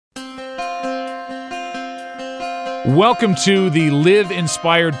Welcome to the Live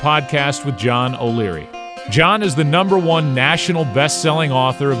Inspired podcast with John O'Leary. John is the #1 national best-selling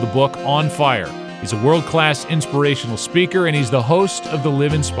author of the book On Fire. He's a world-class inspirational speaker, and he's the host of the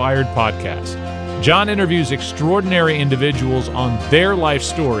Live Inspired podcast. John interviews extraordinary individuals on their life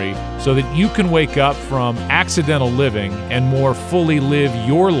story so that you can wake up from accidental living and more fully live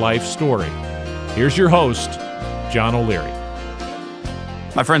your life story. Here's your host, John O'Leary.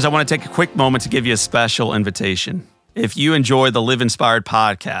 My friends, I want to take a quick moment to give you a special invitation. If you enjoy the Live Inspired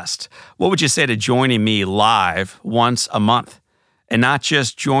podcast, what would you say to joining me live once a month? And not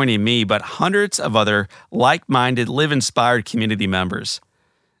just joining me, but hundreds of other like-minded Live Inspired community members.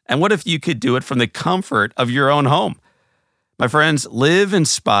 And what if you could do it from the comfort of your own home? My friends, Live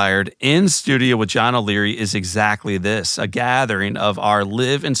Inspired in studio with John O'Leary is exactly this, a gathering of our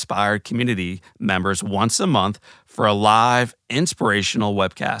Live Inspired community members once a month for a live, inspirational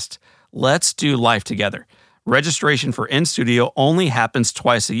webcast. Let's do life together. Registration for In Studio only happens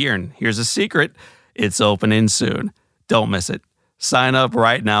twice a year, and here's a secret, it's opening soon. Don't miss it. Sign up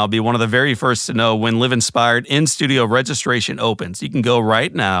right now. Be one of the very first to know when Live Inspired In Studio registration opens. You can go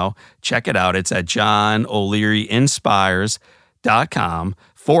right now. Check it out. It's at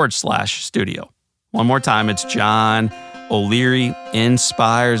johnolearyinspires.com/studio. One more time, it's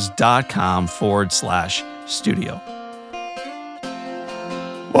johnolearyinspires.com/studio.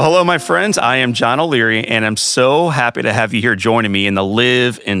 Well, hello, my friends. I am John O'Leary, and I'm so happy to have you here joining me in the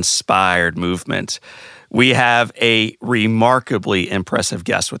Live Inspired movement. We have a remarkably impressive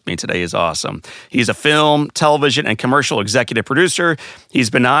guest with me today. Is awesome. He's a film, television, and commercial executive producer. He's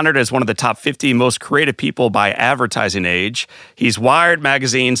been honored as one of the top 50 most creative people by Advertising Age. He's Wired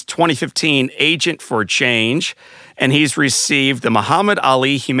Magazine's 2015 Agent for Change, and he's received the Muhammad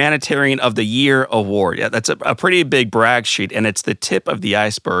Ali Humanitarian of the Year Award. Yeah, that's a pretty big brag sheet, and it's the tip of the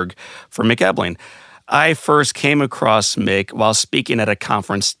iceberg for Mick Ebling. I first came across Mick while speaking at a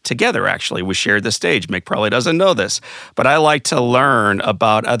conference together, actually. We shared the stage. Mick probably doesn't know this, but I like to learn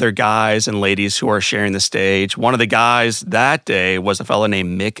about other guys and ladies who are sharing the stage. One of the guys that day was a fellow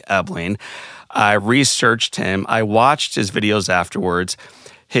named Mick Ebling. I researched him. I watched his videos afterwards.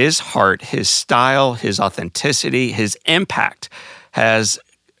 His heart, his style, his authenticity, his impact has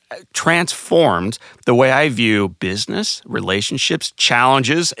transformed the way I view business, relationships,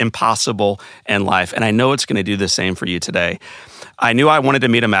 challenges, impossible, and life. And I know it's going to do the same for you today. I knew I wanted to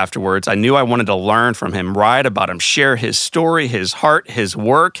meet him afterwards. I knew I wanted to learn from him, write about him, share his story, his heart, his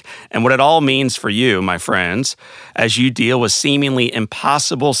work, and what it all means for you, my friends, as you deal with seemingly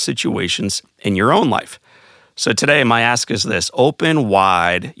impossible situations in your own life. So today, my ask is this: open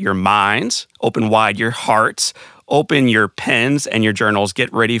wide your minds, open wide your hearts, open your pens and your journals.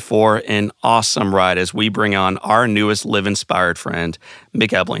 Get ready for an awesome ride as we bring on our newest Live Inspired friend,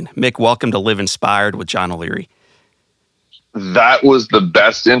 Mick Ebling. Mick, welcome to Live Inspired with John O'Leary. That was the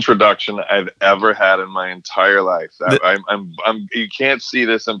best introduction I've ever had in my entire life. You can't see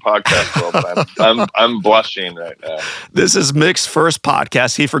this in podcast world, but I'm blushing right now. This is Mick's first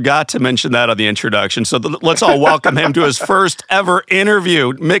podcast. He forgot to mention that on the introduction. So let's all welcome him to his first ever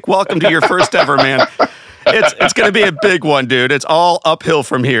interview. Mick, welcome to your first ever, man. It's going to be a big one, dude. It's all uphill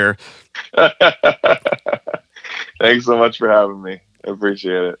from here. Thanks so much for having me. I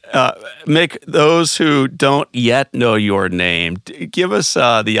appreciate it. Mick, those who don't yet know your name, give us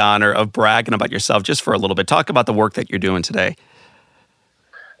the honor of bragging about yourself just for a little bit. Talk about the work that you're doing today.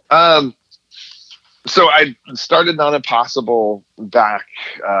 So I started Non Impossible back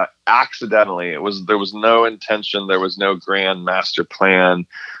accidentally. There was no intention. There was no grand master plan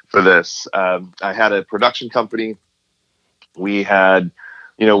for this. I had a production company. We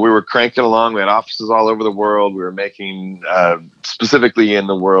were cranking along. We had offices all over the world. We were making, specifically in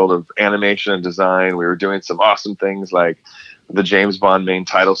the world of animation and design, we were doing some awesome things like the James Bond main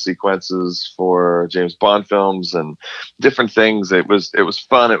title sequences for James Bond films and different things. It was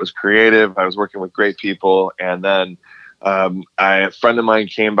fun. It was creative. I was working with great people. And then a friend of mine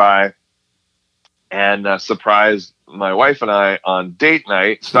came by and surprised my wife and I on date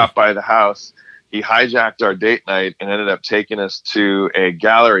night, stopped by the house. He hijacked our date night and ended up taking us to a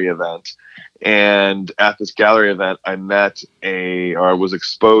gallery event. And at this gallery event, I was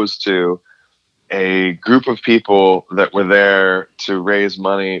exposed to a group of people that were there to raise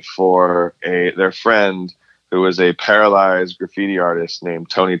money for their friend who was a paralyzed graffiti artist named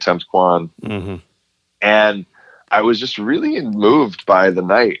Tony Temps Kwan. Mm-hmm. And I was just really moved by the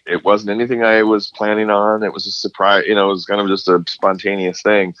night. It wasn't anything I was planning on. It was a surprise. It was kind of just a spontaneous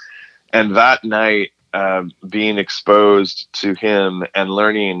thing. And that night, being exposed to him and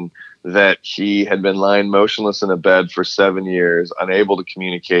learning that he had been lying motionless in a bed for 7 years, unable to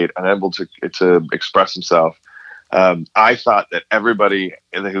communicate, unable to express himself, I thought that everybody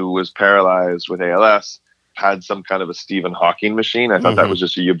who was paralyzed with ALS had some kind of a Stephen Hawking machine. I thought that was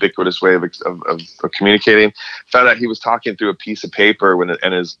just a ubiquitous way of communicating. Found out he was talking through a piece of paper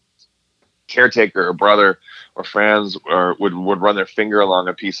and his caretaker or brother or friends would run their finger along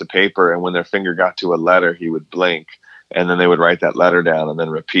a piece of paper, and when their finger got to a letter, he would blink, and then they would write that letter down and then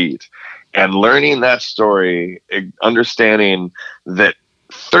repeat. And learning that story, understanding that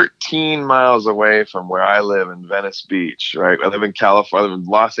 13 miles away from where I live in Venice Beach, right? I live in California, I live in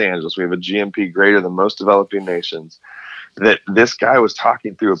Los Angeles. We have a GMP greater than most developing nations. That this guy was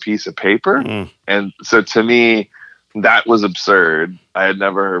talking through a piece of paper. And so to me, that was absurd. I didn't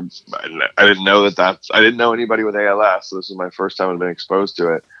know I didn't know anybody with ALS. So this was my first time I'd been exposed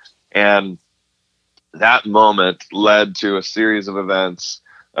to it. And that moment led to a series of events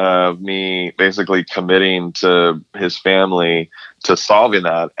of me basically committing to his family to solving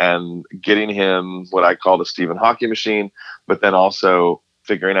that and getting him what I call the Stephen Hawking machine, but then also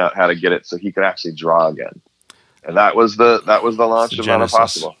figuring out how to get it so he could actually draw again. And that was the launch of Not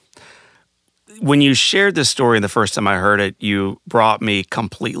Impossible. When you shared this story the first time I heard it, you brought me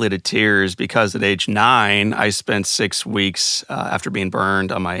completely to tears because at age 9, I spent 6 weeks after being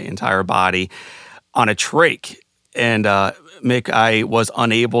burned on my entire body on a trach. And Mick, I was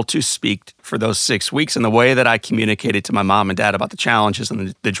unable to speak for those 6 weeks. And the way that I communicated to my mom and dad about the challenges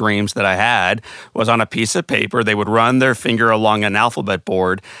and the dreams that I had was on a piece of paper. They would run their finger along an alphabet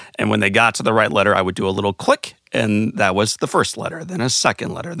board. And when they got to the right letter, I would do a little click. And that was the first letter, then a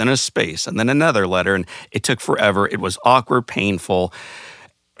second letter, then a space, and then another letter. And it took forever. It was awkward, painful.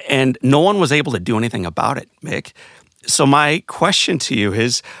 And no one was able to do anything about it, Mick. So my question to you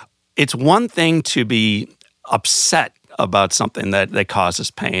is, it's one thing to be upset about something that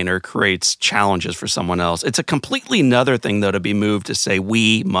causes pain or creates challenges for someone else. It's a completely another thing, though, to be moved to say,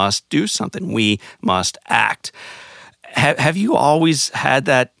 we must do something. We must act. Have you always had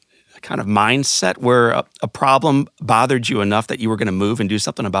that kind of mindset where a problem bothered you enough that you were going to move and do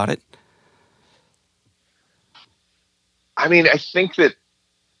something about it? I mean, I think that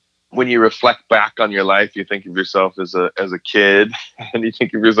when you reflect back on your life, you think of yourself as a kid, and you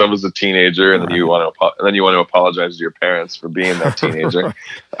think of yourself as a teenager, and then you want to apologize to your parents for being that teenager.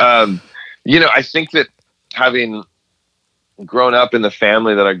 I think that having grown up in the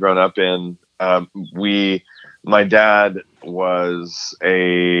family that I'd grown up in, my dad was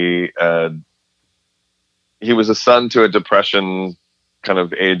he was a son to a Depression kind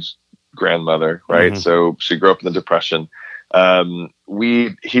of age grandmother, right? So she grew up in the Depression.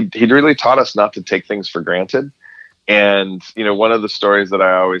 He'd really taught us not to take things for granted. And, one of the stories that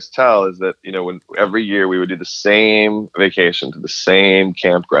I always tell is that, when every year we would do the same vacation to the same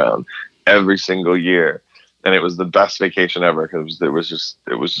campground every single year. And it was the best vacation ever because it was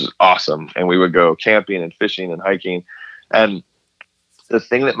just awesome. And we would go camping and fishing and hiking. And the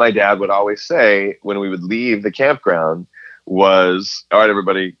thing that my dad would always say when we would leave the campground was, all right,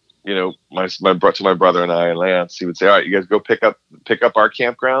 everybody, to my brother and I and Lance, he would say, all right, you guys go pick up our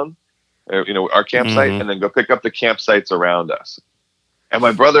campground, our campsite, and then go pick up the campsites around us. And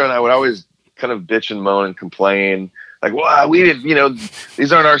my brother and I would always kind of bitch and moan and complain, like, well, we didn't,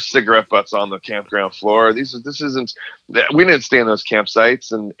 these aren't our cigarette butts on the campground floor. We didn't stay in those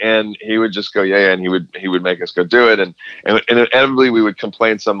campsites. And he would just go, yeah. And he would make us go do it. And inevitably we would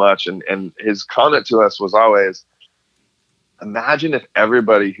complain so much. And his comment to us was always, imagine if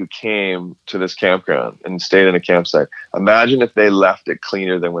everybody who came to this campground and stayed in a campsite, imagine if they left it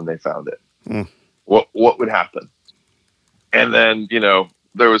cleaner than when they found it. What would happen? And then,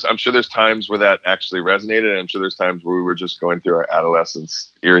 I'm sure there's times where that actually resonated. And I'm sure there's times where we were just going through our adolescence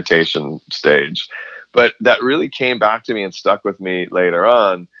irritation stage. But that really came back to me and stuck with me later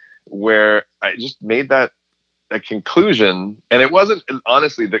on, where I just made that a conclusion. And it wasn't,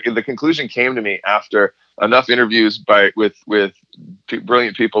 honestly, the conclusion came to me after enough interviews with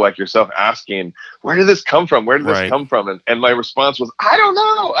brilliant people like yourself asking, where did this come from? Where did this come from? And my response was, I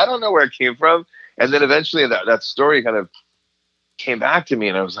don't know where it came from. And then eventually that story kind of came back to me,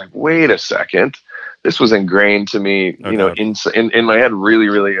 and I was like, wait a second, this was ingrained to me, in my head really,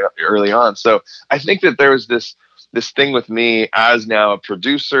 really early on. So I think that there was this thing with me as now a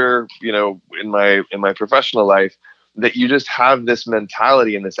producer, in my professional life, that you just have this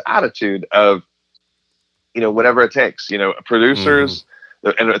mentality and this attitude of, whatever it takes, producers,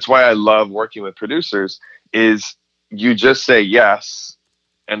 and it's why I love working with producers, is you just say yes,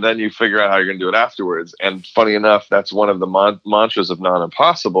 and then you figure out how you're going to do it afterwards. And funny enough, that's one of the mantras of Not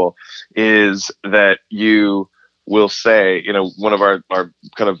Impossible, is that you will say, one of our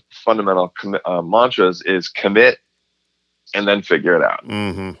kind of fundamental mantras is commit and then figure it out.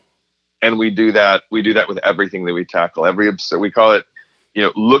 And we do that with everything that we tackle. We call it,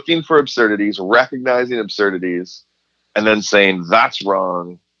 looking for absurdities, recognizing absurdities, and then saying that's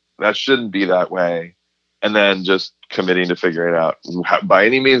wrong, that shouldn't be that way, and then just committing to figuring it out by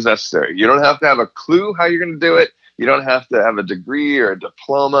any means necessary. You don't have to have a clue how you're going to do it. You don't have to have a degree or a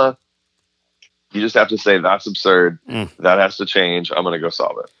diploma. You just have to say that's absurd. That has to change. I'm going to go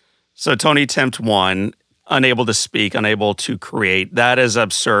solve it. So Tony Tempt 1, unable to speak, unable to create. That is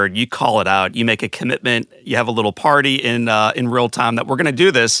absurd. You call it out. You make a commitment. You have a little party in real time that we're going to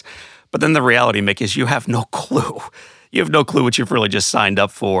do this. But then the reality, Mick, is you have no clue. You have no clue what you've really just signed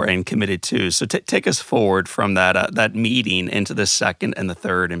up for and committed to. So take us forward from that meeting into the second and the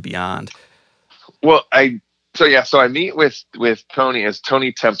third and beyond. Well, I meet with Tony as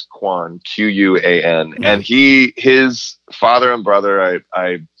Tony Tempt Quan, Quan, and his father and brother.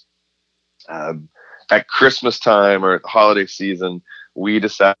 I at Christmas time or holiday season, we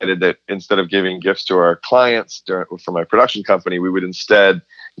decided that instead of giving gifts to our clients for my production company, we would instead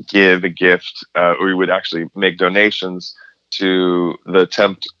give a gift, or we would actually make donations to the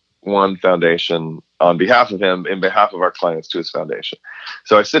Tempt One Foundation on behalf of him, in behalf of our clients, to his foundation.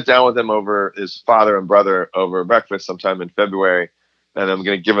 So I sit down with him over his father and brother over breakfast sometime in February, and I'm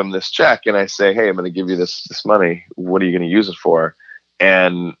going to give him this check, and I say, hey, I'm going to give you this money. What are you going to use it for?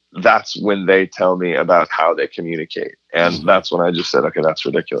 And that's when they tell me about how they communicate. And that's when I just said, okay, that's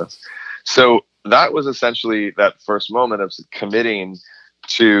ridiculous. So that was essentially that first moment of committing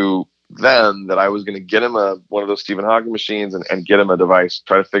to them that I was going to get him one of those Stephen Hawking machines and get him a device,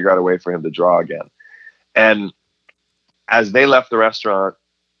 try to figure out a way for him to draw again. And as they left the restaurant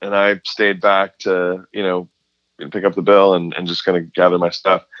and I stayed back to, pick up the bill and just kind of gather my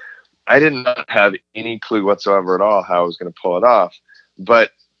stuff, I did not have any clue whatsoever at all how I was going to pull it off.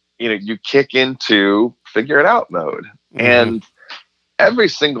 But, you kick into figure it out mode. And every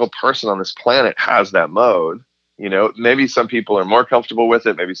single person on this planet has that mode. Maybe some people are more comfortable with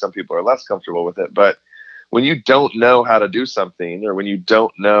it. Maybe some people are less comfortable with it. But when you don't know how to do something, or when you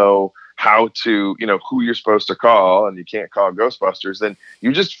don't know how to, who you're supposed to call, and you can't call Ghostbusters, then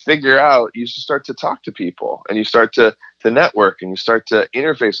you just figure out, you just start to talk to people, and you start to network, and you start to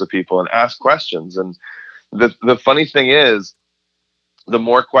interface with people and ask questions. And the funny thing is, the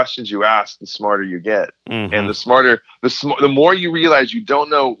more questions you ask, the smarter you get. And the more you realize you don't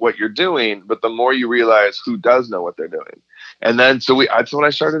know what you're doing, but the more you realize who does know what they're doing. And then, that's what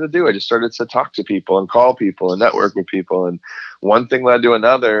I started to do. I just started to talk to people and call people and network with people. And one thing led to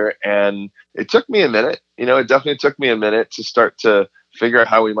another. And it took me a minute, it definitely took me a minute to start to figure out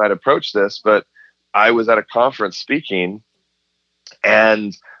how we might approach this. But I was at a conference speaking,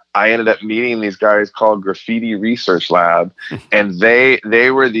 and I ended up meeting these guys called Graffiti Research Lab, and they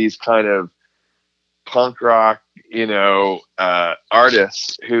were these kind of punk rock,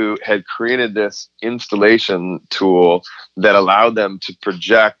 artists who had created this installation tool that allowed them to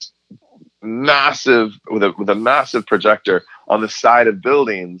project with a massive projector on the side of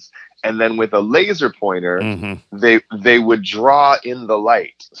buildings, and then with a laser pointer, they would draw in the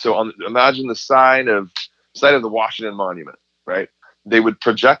light. So imagine the side of the Washington Monument, right? They would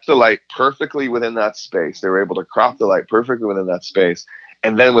project the light perfectly within that space. They were able to crop the light perfectly within that space.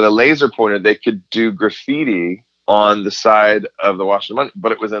 And then with a laser pointer, they could do graffiti on the side of the Washington Monument,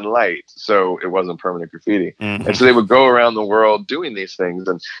 but it was in light, so it wasn't permanent graffiti. And so they would go around the world doing these things,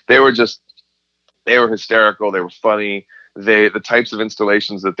 and they were hysterical. They were funny. The types of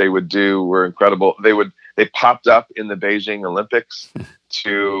installations that they would do were incredible. They popped up in the Beijing Olympics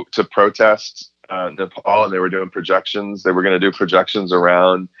to protest Nepal, and they were doing projections. They were going to do projections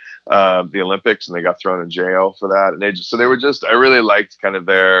around the Olympics, and they got thrown in jail for that. And I really liked kind of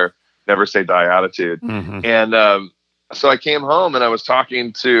their never say die attitude. And so I came home and I was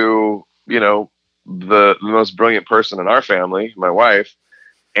talking to, the most brilliant person in our family, my wife,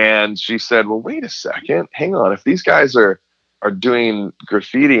 and she said, well, wait a second, hang on. If these guys are doing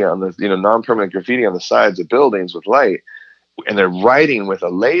graffiti on the, non-permanent graffiti on the sides of buildings with light, and they're writing with a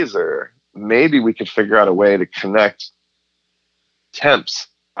laser, maybe we could figure out a way to connect Tempt's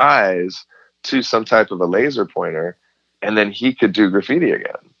eyes to some type of a laser pointer, and then he could do graffiti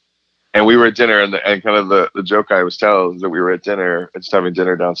again. And we were at dinner, and kind of the joke I was telling is that we were at dinner, just having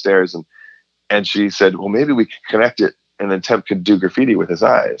dinner downstairs, and she said, well, maybe we could connect it, and then Tempt could do graffiti with his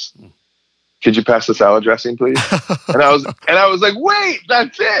eyes. Could you pass the salad dressing, please? and I was like, wait,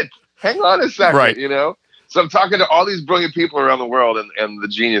 that's it. Hang on a second, right. So I'm talking to all these brilliant people around the world, and the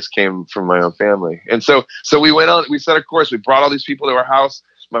genius came from my own family. And so we went on, we set a course. We brought all these people to our house.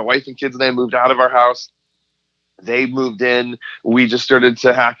 My wife and kids and I moved out of our house. they moved in. We just started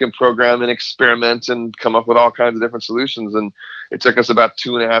to hack and program and experiment and come up with all kinds of different solutions. And it took us about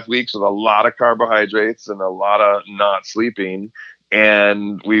 2.5 weeks with a lot of carbohydrates and a lot of not sleeping.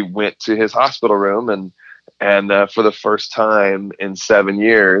 And we went to his hospital room and for the first time in 7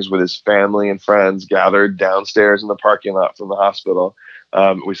 years, with his family and friends gathered downstairs in the parking lot from the hospital,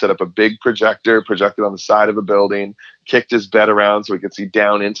 we set up a big projected on the side of a building, kicked his bed around so we could see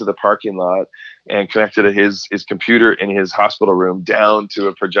down into the parking lot, and connected his computer in his hospital room down to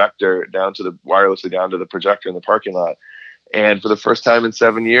a projector, wirelessly down to the projector in the parking lot. And for the first time in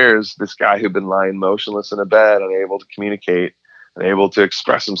 7 years, this guy who'd been lying motionless in a bed, unable to communicate, and able to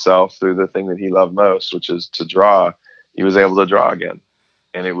express himself through the thing that he loved most, which is to draw, he was able to draw again.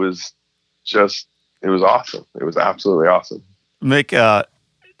 And it was awesome. It was absolutely awesome. Mick,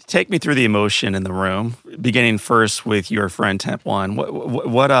 take me through the emotion in the room, beginning first with your friend Temp One.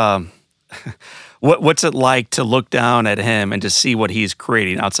 What's it like to look down at him and to see what he's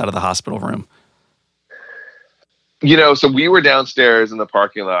creating outside of the hospital room? So we were downstairs in the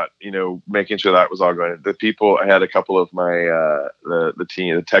parking lot, making sure that was all going. The people, I had a couple of my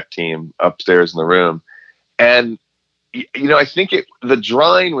the tech team upstairs in the room, and I think the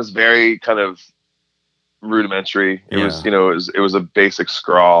drawing was very kind of rudimentary. It was a basic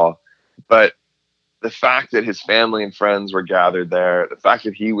scrawl, but the fact that his family and friends were gathered there, the fact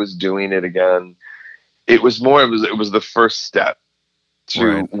that he was doing it again, it was the first step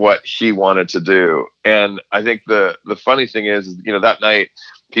to what he wanted to do. And I think the funny thing is, that night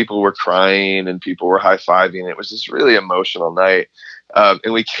people were crying and people were high-fiving. It was just really emotional night.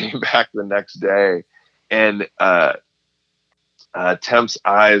 And we came back the next day, and Temp's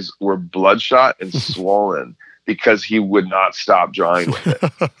eyes were bloodshot and swollen because he would not stop drawing with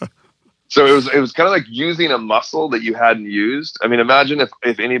it. So it was kind of like using a muscle that you hadn't used. I mean, imagine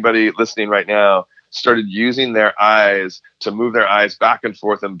if anybody listening right now started using their eyes to move their eyes back and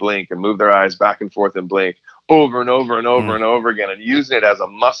forth and blink, and move their eyes back and forth and blink over and over and over and over again, and using it as a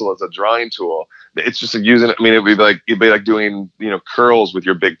muscle, as a drawing tool. It's just like using it. I mean, it'd be like doing, curls with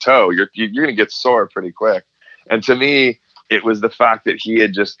your big toe. You're going to get sore pretty quick. And to me, it was the fact that he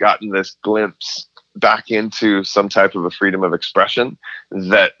had just gotten this glimpse back into some type of a freedom of expression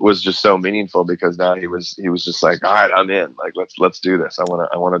that was just so meaningful, because now he was just like, all right, I'm in. Like, let's do this. I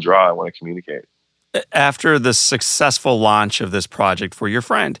want to draw. I want to communicate. After the successful launch of this project for your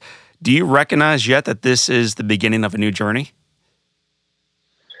friend, do you recognize yet that this is the beginning of a new journey?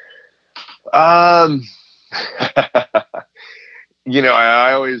 I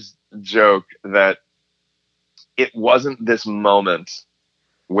always joke that it wasn't this moment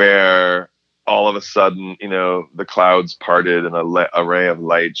where all of a sudden, the clouds parted and a ray of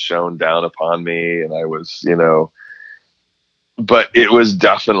light shone down upon me, and I was, but it was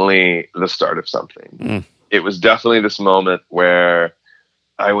definitely the start of something. It was definitely this moment where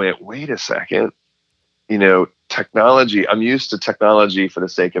I went, wait a second, technology. I'm used to technology for the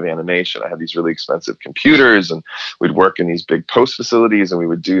sake of animation. I had these really expensive computers, and we'd work in these big post facilities, and we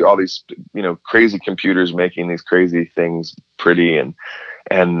would do all these, crazy computers making these crazy things pretty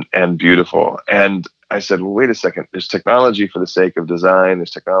and beautiful. And I said, well, wait a second. There's technology for the sake of design.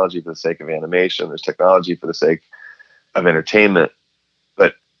 There's technology for the sake of animation. There's technology for the sake of entertainment.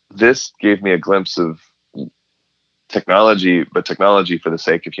 But this gave me a glimpse of technology, but technology for the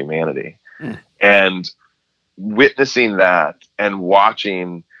sake of humanity. And witnessing that and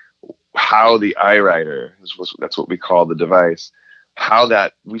watching how the iWriter, that's what we call the device, how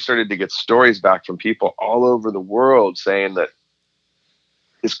that we started to get stories back from people all over the world saying that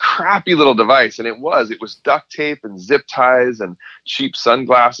this crappy little device, and it was duct tape and zip ties and cheap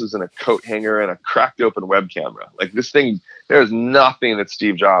sunglasses and a coat hanger and a cracked open web camera. Like, this thing, there's nothing that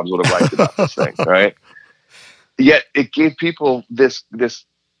Steve Jobs would have liked about this thing, right? Yet it gave people this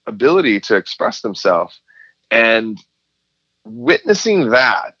ability to express themselves. And witnessing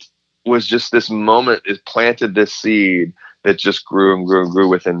that was just this moment. It planted this seed that just grew and grew and grew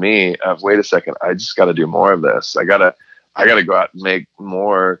within me of, wait a second, I just got to do more of this. I got to go out and make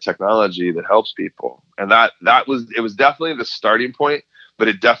more technology that helps people. And it was definitely the starting point, but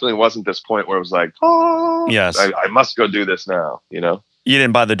it definitely wasn't this point where it was like, oh, yes, I must go do this now, You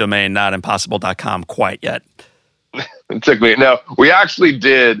didn't buy the domain notimpossible.com quite yet. It took me. No, we actually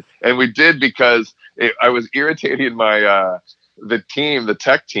did. And we did because I was irritating my, the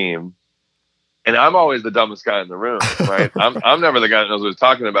tech team. And I'm always the dumbest guy in the room, right? I'm never the guy that knows what he's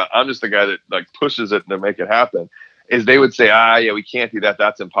talking about. I'm just the guy that like pushes it to make it happen. Is they would say, yeah, we can't do that.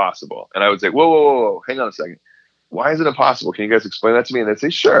 That's impossible. And I would say, whoa, hang on a second. Why is it impossible? Can you guys explain that to me? And they'd say,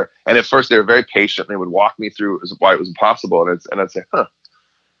 sure. And at first they were very patient. They would walk me through why it was impossible. And I'd say,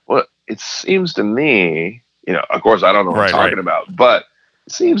 well, it seems to me Of course, I don't know what I'm Right, talking about, but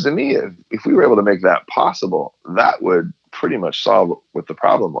it seems to me if we were able to make that possible, that would pretty much solve what the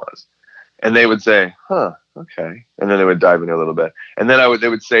problem was. And they would say, huh, okay. And then they would dive into a little bit. And then they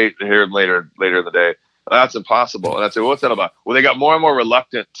would say here later in the day, that's impossible. And I'd say, well, what's that about? Well, they got more and more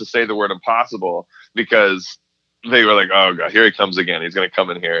reluctant to say the word impossible because they were like, oh God, here he comes again. He's going to come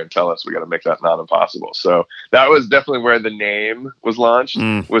in here and tell us we got to make that not impossible. So that was definitely where the name was launched,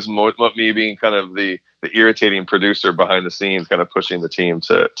 was me being kind of the irritating producer behind the scenes, kind of pushing the team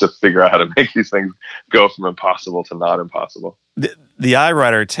to figure out how to make these things go from impossible to not impossible. The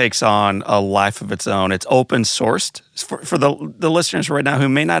iWriter takes on a life of its own. It's open sourced. For the listeners right now who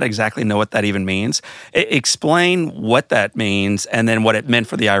may not exactly know what that even means, explain what that means and then what it meant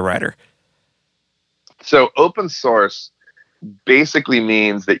for the iWriter. So open source basically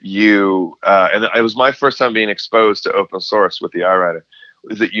means that you, and it was my first time being exposed to open source with the iWriter,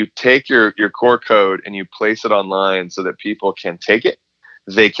 is that you take your core code and you place it online so that people can take it,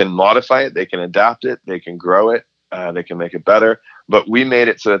 they can modify it, they can adapt it, they can grow it, they can make it better. But we made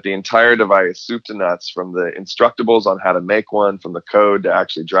it so that the entire device, soup to nuts, from the instructables on how to make one, from the code to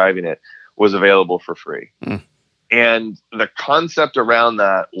actually driving it, was available for free. And the concept around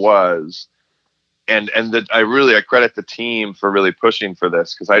that was, and I credit the team for really pushing for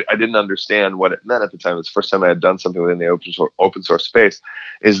this, because I didn't understand what it meant at the time. It was the first time I had done something within the open source space,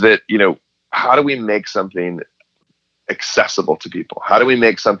 is that, how do we make something accessible to people? How do we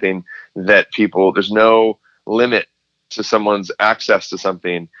make something that people, there's no limit to someone's access to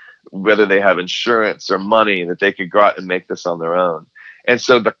something, whether they have insurance or money, that they could go out and make this on their own. And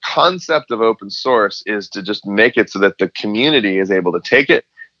so the concept of open source is to just make it so that the community is able to take it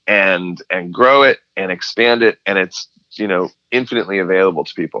and grow it and expand it, and it's infinitely available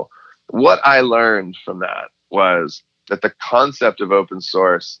to people. What I learned from that was that the concept of open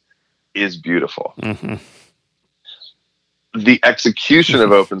source is beautiful. The execution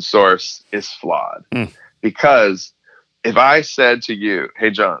of open source is flawed, because if I said to you, hey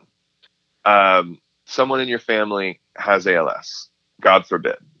John, someone in your family has ALS, God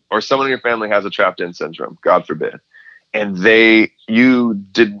forbid, or someone in your family has a trapped-in syndrome, God forbid, and you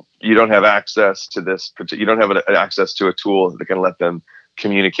don't have access to this, you don't have access to a tool that can let them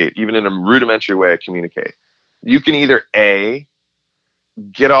communicate, even in a rudimentary way, communicate. You can either A,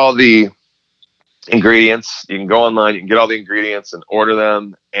 get all the ingredients, you can go online, you can get all the ingredients and order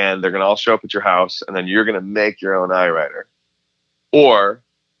them, and they're going to all show up at your house, and then you're going to make your own iWriter. Or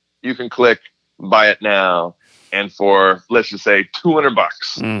you can click buy it now, and for, let's just say, $200,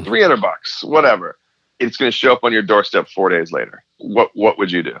 $300, whatever, it's going to show up on your doorstep 4 days later. What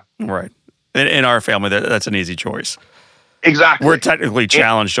would you do? Right. In our family, that's an easy choice. Exactly. We're technically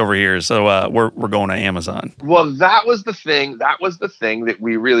challenged over here, so we're going to Amazon. Well, that was the thing. That was the thing that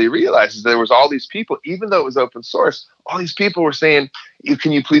we really realized, is there was all these people, even though it was open source, all these people were saying,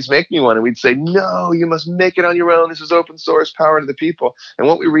 can you please make me one? And we'd say, no, you must make it on your own. This is open source, power to the people. And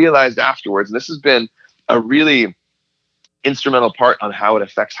what we realized afterwards, and this has been a really instrumental part on how it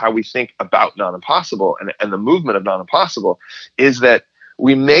affects how we think about non-impossible and the movement of non-impossible, is that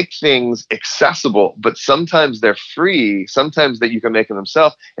we make things accessible, but sometimes they're free, sometimes that you can make them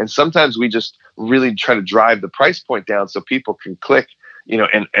themselves, and sometimes we just really try to drive the price point down so people can click,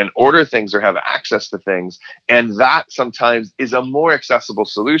 and order things or have access to things. And that sometimes is a more accessible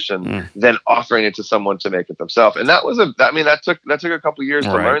solution than offering it to someone to make it themselves. And that took a couple of years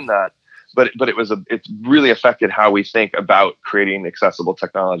to learn that. But it's really affected how we think about creating accessible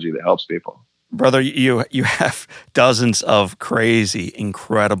technology that helps people. Brother, you have dozens of crazy,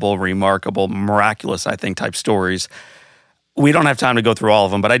 incredible, remarkable, miraculous, I think, type stories. We don't have time to go through all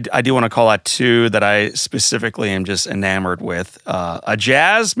of them, but I do want to call out two that I specifically am just enamored with. A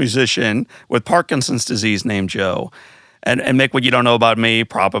jazz musician with Parkinson's disease named Joe. And Mick, what you don't know about me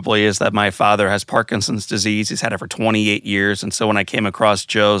probably is that my father has Parkinson's disease. He's had it for 28 years. And so when I came across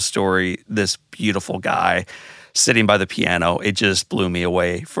Joe's story, this beautiful guy sitting by the piano, it just blew me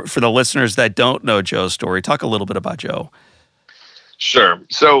away. For the listeners that don't know Joe's story, talk a little bit about Joe. Sure.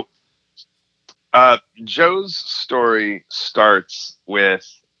 So Joe's story starts with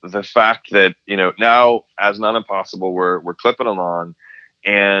the fact that, now as Non-Impossible, we're clipping along.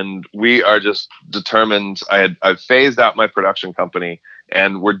 And we are just determined. I've phased out my production company,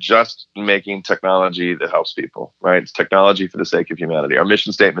 and we're just making technology that helps people, right? It's technology for the sake of humanity. Our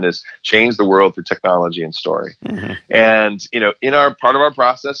mission statement is change the world through technology and story. And, in our part of our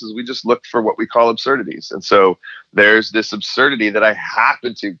process is we just look for what we call absurdities. And so there's this absurdity that I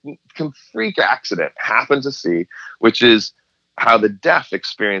happen to, freak accident, happen to see, which is how the deaf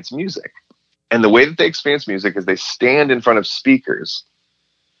experience music. And the way that they experience music is they stand in front of speakers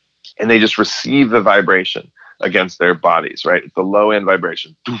and they just receive the vibration against their bodies, right? It's the low end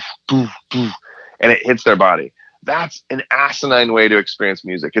vibration, doof, doof, doof, and it hits their body. That's an asinine way to experience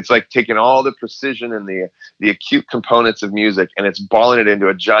music. It's like taking all the precision and the acute components of music, and it's balling it into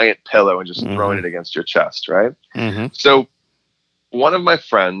a giant pillow and just throwing it against your chest, right? So one of my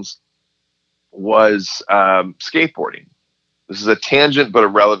friends was skateboarding. This is a tangent, but a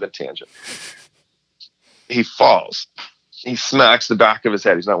relevant tangent. He falls. He smacks the back of his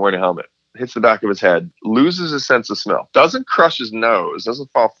head. He's not wearing a helmet. Hits the back of his head, loses his sense of smell. Doesn't crush his nose,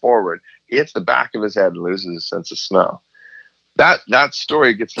 doesn't fall forward. He hits the back of his head and loses his sense of smell. That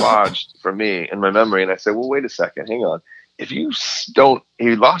story gets lodged for me in my memory. And I say, well, wait a second, hang on. If you don't,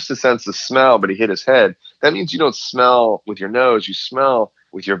 he lost his sense of smell, but he hit his head. That means you don't smell with your nose, you smell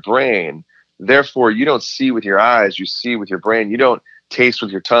with your brain. Therefore, you don't see with your eyes, you see with your brain. You don't taste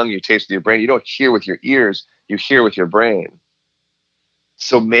with your tongue, you taste with your brain. You don't hear with your ears, you hear with your brain.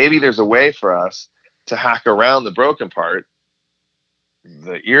 So maybe there's a way for us to hack around the broken part,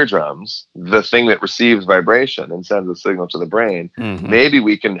 the eardrums, the thing that receives vibration and sends a signal to the brain. Maybe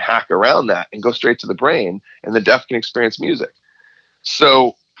we can hack around that and go straight to the brain, and the deaf can experience music.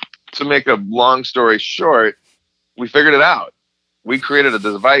 So to make a long story short, we figured it out. We created a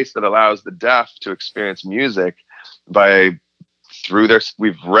device that allows the deaf to experience music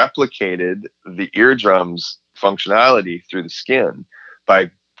we've replicated the eardrums functionality through the skin by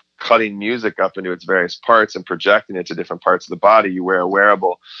cutting music up into its various parts and projecting it to different parts of the body. You wear a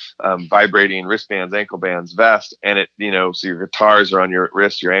wearable, vibrating wristbands, ankle bands, vest, and it, so your guitars are on your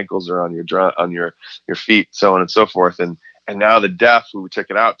wrists, your ankles are on your feet, so on and so forth. And now the deaf who we took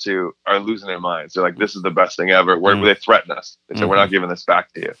it out to are losing their minds. They're like, this is the best thing ever. They threaten us. They say, we're not giving this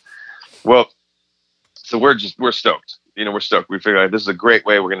back to you. Well, so we're stoked. We're stoked. We figured out this is a great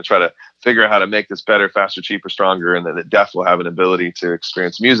way. We're going to try to figure out how to make this better, faster, cheaper, stronger, and then the deaf will have an ability to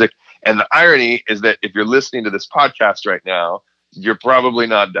experience music. And the irony is that if you're listening to this podcast right now, you're probably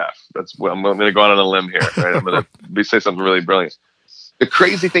not deaf. I'm going to go on a limb here. Right? I'm going to say something really brilliant. The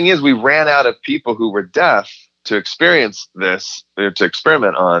crazy thing is we ran out of people who were deaf to experience this, to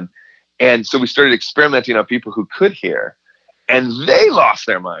experiment on. And so we started experimenting on people who could hear. And they lost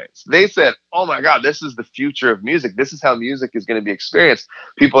their minds. They said, oh my God, this is the future of music. This is how music is going to be experienced.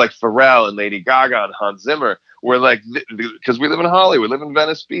 People like Pharrell and Lady Gaga and Hans Zimmer were like, because we live in Hollywood, we live in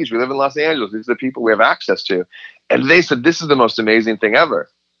Venice Beach, we live in Los Angeles. These are the people we have access to. And they said, this is the most amazing thing ever.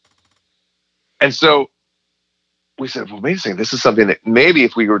 And so we said, well, wait a second, this is something that maybe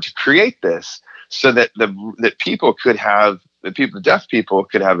if we were to create this so that that people could have, the deaf people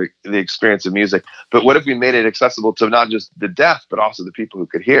could have the experience of music. But what if we made it accessible to not just the deaf, but also the people who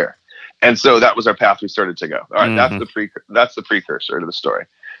could hear? And so that was our path we started to go. All right, that's the precursor to the story.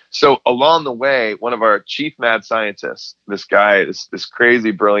 So along the way, one of our chief mad scientists, this guy, this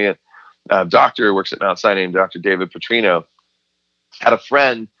crazy, brilliant doctor who works at Mount Sinai named Dr. David Petrino, had a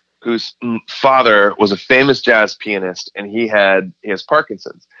friend whose father was a famous jazz pianist, and he has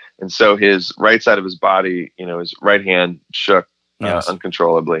Parkinson's. And so his right side of his body, his right hand shook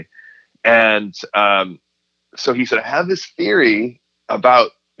uncontrollably. And so he said, I have this theory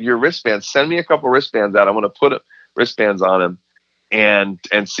about your wristbands. Send me a couple wristbands out. I want to put wristbands on him and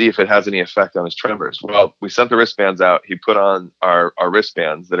see if it has any effect on his tremors. Well, we sent the wristbands out. He put on our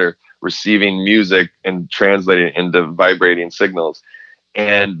wristbands that are receiving music and translating it into vibrating signals.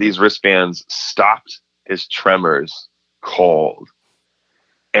 And these wristbands stopped his tremors cold.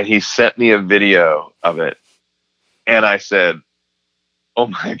 And he sent me a video of it. And I said, oh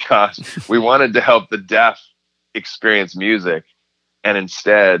my gosh, we wanted to help the deaf experience music. And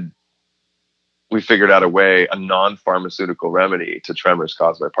instead, we figured out a non-pharmaceutical remedy to tremors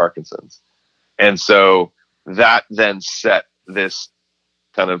caused by Parkinson's. And so that then set this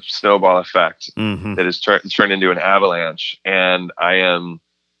kind of snowball effect that has turned into an avalanche. And I am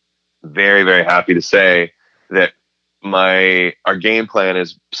very, very happy to say that our game plan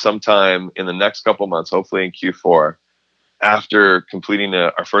is sometime in the next couple months, hopefully in Q4, after completing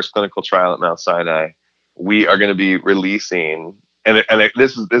our first clinical trial at Mount Sinai, we are going to be releasing, and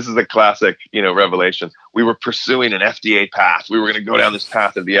this is a classic, revelation. We were pursuing an FDA path. We were going to go down this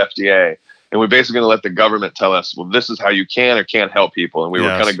path of the FDA, and we're basically going to let the government tell us, well, this is how you can or can't help people. And we were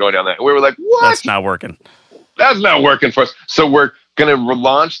kind of going down that. And we were like, what? That's not working. That's not working for us. So we're going to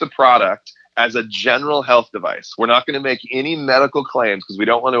relaunch the product as a general health device. We're not going to make any medical claims because we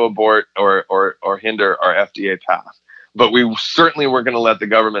don't want to abort or hinder our FDA path. But we certainly were going to let the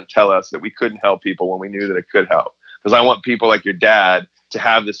government tell us that we couldn't help people when we knew that it could help. Because I want people like your dad to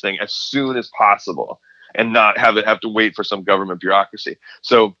have this thing as soon as possible and not have to wait for some government bureaucracy.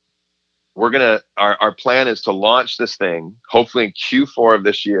 So our plan is to launch this thing, hopefully in Q4 of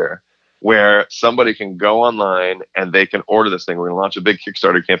this year, where somebody can go online and they can order this thing. We're going to launch a big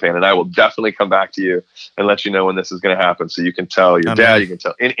Kickstarter campaign, and I will definitely come back to you and let you know when this is going to happen. So you can tell your dad, you can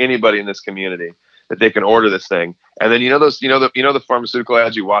tell anybody in this community that they can order this thing. And then the pharmaceutical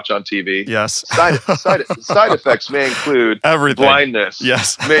ads you watch on TV. Yes. Side effects may include everything. Blindness.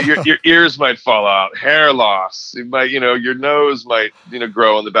 Yes. Your ears might fall out, hair loss. It might, your nose might,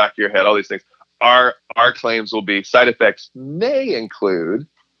 grow on the back of your head. All these things. Our claims will be side effects may include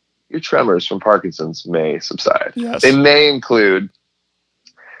your tremors from Parkinson's may subside. Yes. They may include,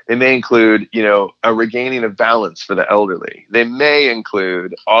 a regaining of balance for the elderly. They may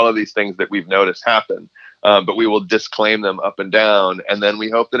include all of these things that we've noticed happen, but we will disclaim them up and down, and then we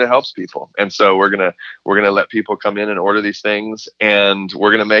hope that it helps people. And so we're gonna let people come in and order these things, and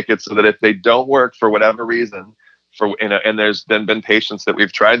we're gonna make it so that if they don't work for whatever reason, and there's then been patients that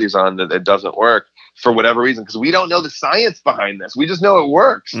we've tried these on that it doesn't work for whatever reason, because we don't know the science behind this. We just know it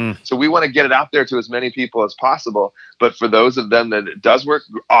works. So we want to get it out there to as many people as possible. But for those of them that it does work,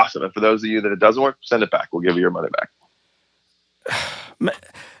 awesome. And for those of you that it doesn't work, send it back. We'll give you your money back.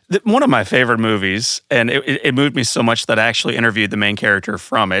 One of my favorite movies, and it moved me so much that I actually interviewed the main character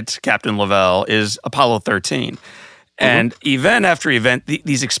from it, Captain Lavelle, is Apollo 13. And event after event,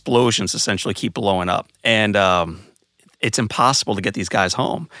 these explosions essentially keep blowing up. And it's impossible to get these guys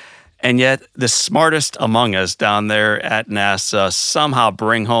home. And yet the smartest among us down there at NASA somehow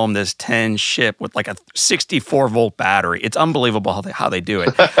bring home this 10 ship with like a 64-volt battery. It's unbelievable how they do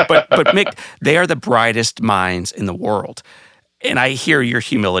it. But Mick, they are the brightest minds in the world. And I hear your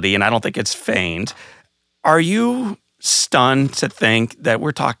humility, and I don't think it's feigned. Are you stunned to think that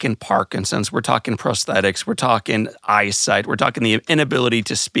we're talking Parkinson's, we're talking prosthetics, we're talking eyesight, we're talking the inability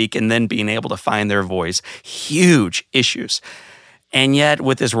to speak and then being able to find their voice, huge issues. And yet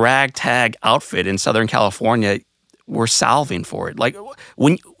with this ragtag outfit in Southern California, we're solving for it. Like,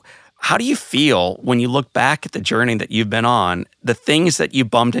 how do you feel when you look back at the journey that you've been on, the things that you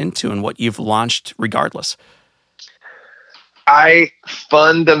bumped into and what you've launched regardless? I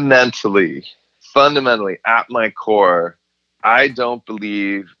fundamentally at my core, I don't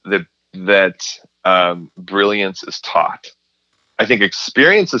believe that brilliance is taught. I think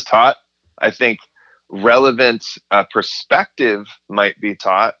experience is taught. I think relevant perspective might be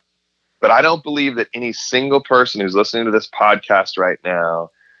taught, but I don't believe that any single person who's listening to this podcast right now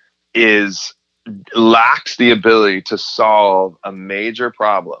lacks the ability to solve a major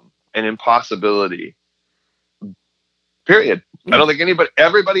problem, an impossibility. Period. I don't think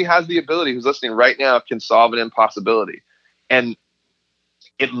everybody has the ability who's listening right now can solve an impossibility. And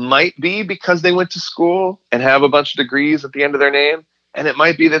it might be because they went to school and have a bunch of degrees at the end of their name. And it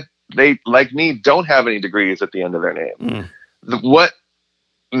might be that they, like me, don't have any degrees at the end of their name. What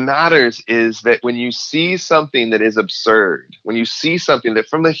matters is that when you see something that is absurd, when you see something that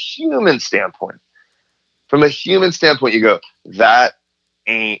from a human standpoint, you go, that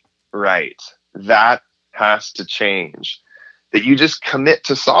ain't right. That has to change. That you just commit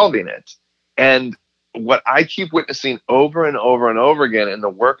to solving it. And what I keep witnessing over and over and over again in the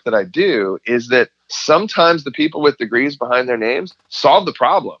work that I do is that sometimes the people with degrees behind their names solve the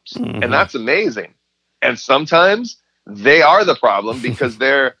problems. And that's amazing. And sometimes they are the problem because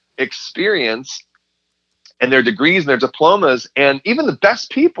their experience and their degrees and their diplomas, and even the best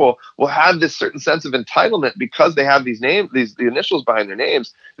people will have this certain sense of entitlement because they have these names, the initials behind their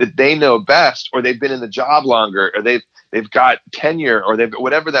names, that they know best, or they've been in the job longer, or they've got tenure, or they've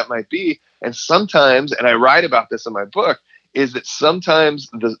whatever that might be. And sometimes, and I write about this in my book, is that sometimes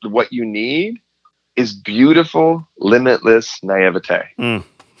what you need is beautiful, limitless naivete.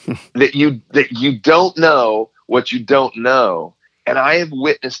 that you don't know what you don't know. And I have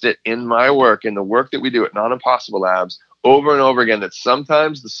witnessed it in my work, in the work that we do at Non-Impossible Labs, over and over again, that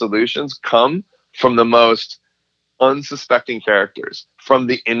sometimes the solutions come from the most unsuspecting characters, from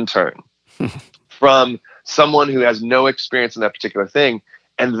the intern, from someone who has no experience in that particular thing.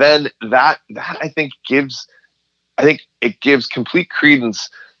 And then that I think it gives complete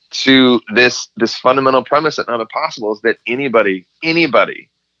credence to this fundamental premise at Non-Impossible, is that anybody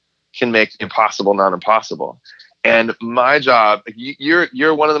can make the impossible non-impossible. And my job,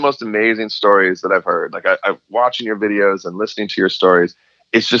 you're one of the most amazing stories that I've heard. Like I watching your videos and listening to your stories,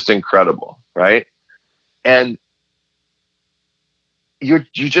 it's just incredible, right? And you're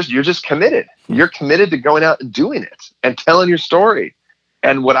just committed. You're committed to going out and doing it and telling your story.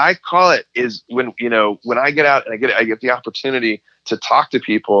 And what I call it is when I get out and I get the opportunity to talk to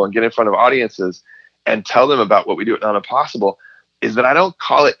people and get in front of audiences and tell them about what we do at Non-Impossible, is that I don't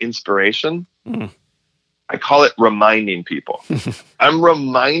call it inspiration. I call it reminding people. I'm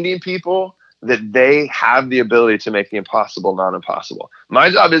reminding people that they have the ability to make the impossible not impossible. My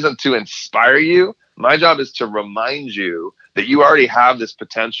job isn't to inspire you. My job is to remind you that you already have this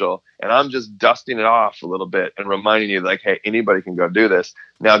potential, and I'm just dusting it off a little bit and reminding you, like, hey, anybody can go do this.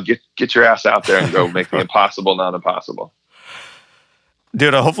 Now get your ass out there and go make the impossible not impossible.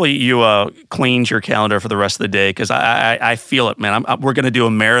 Dude, hopefully you cleaned your calendar for the rest of the day, because I feel it, man. We're going to do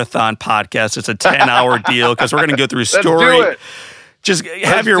a marathon podcast. It's a 10-hour deal, because we're going to go through story. Let's do it. Just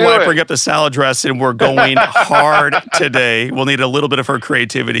have your wife bring up the salad dressing. We're going hard today. We'll need a little bit of her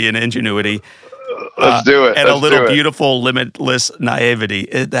creativity and ingenuity. Let's do it. And a little beautiful, limitless naivety.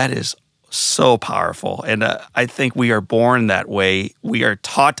 That is so powerful. And I think we are born that way. We are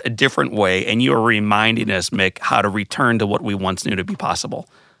taught a different way. And you are reminding us, Mick, how to return to what we once knew to be possible.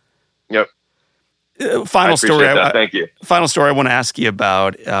 Yep. Final story. Thank you. Final story I want to ask you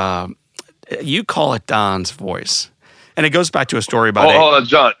about. You call it Don's voice. And it goes back to a story about. Hold on,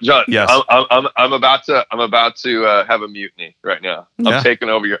 John. Yes. I'm about to have a mutiny right now. I'm taking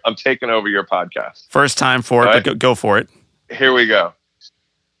over your podcast. First time for it, but go for it. Here we go.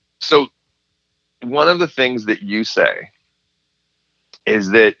 So, one of the things that you say is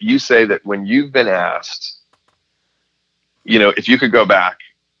that you say that when you've been asked, if you could go back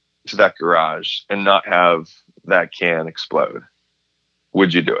to that garage and not have that can explode,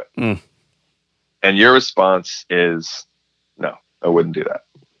 would you do it? Mm. And your response is, no, I wouldn't do that.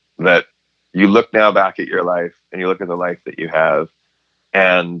 That you look now back at your life and you look at the life that you have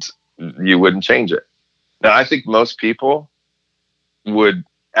and you wouldn't change it. Now, I think most people would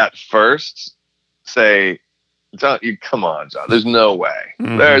at first say, come on, John, there's no way.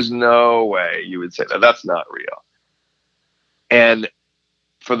 Mm-hmm. There's no way you would say that. That's not real. And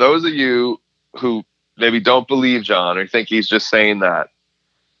for those of you who maybe don't believe John or think he's just saying that,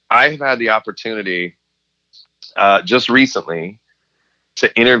 I have had the opportunity just recently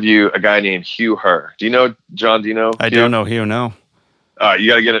to interview a guy named Hugh Herr. Do you know, John? Do you know? I don't know Hugh, no. You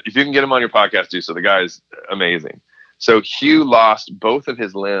got to get it. If you can get him on your podcast, do so. The guy's amazing. So Hugh lost both of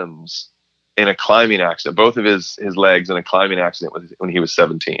his limbs in a climbing accident, both of his legs in a climbing accident when he was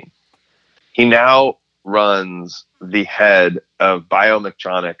 17. He now runs the head of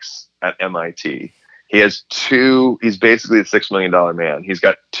biomechatronics at MIT. He has he's basically a $6 million man. He's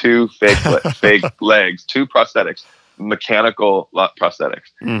got two fake legs, two prosthetics, mechanical prosthetics.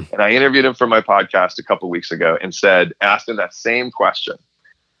 Mm. And I interviewed him for my podcast a couple weeks ago and asked him that same question.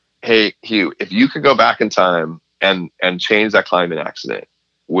 Hey, Hugh, if you could go back in time and change that climbing accident,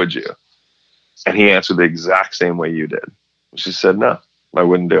 would you? And he answered the exact same way you did. She said, no, I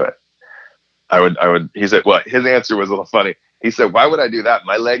wouldn't do it. I would. He said, well, his answer was a little funny. He said, why would I do that?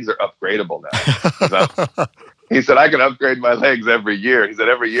 My legs are upgradable now. He said, I can upgrade my legs every year. He said,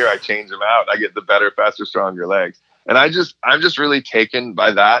 every year I change them out. I get the better, faster, stronger legs. And I'm just really taken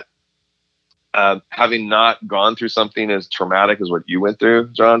by that. Having not gone through something as traumatic as what you went through,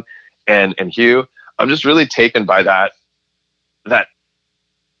 John and Hugh, I'm just really taken by that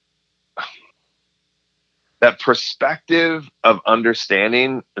perspective of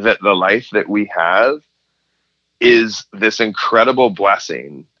understanding that the life that we have is this incredible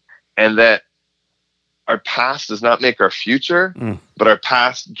blessing, and that our past does not make our future, but our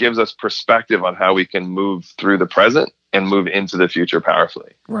past gives us perspective on how we can move through the present and move into the future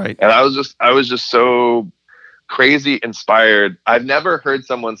powerfully. Right. And I was just so crazy inspired. I've never heard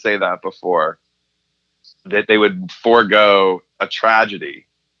someone say that before, that they would forego a tragedy,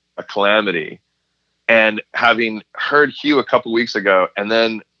 a calamity. And having heard Hugh a couple weeks ago, and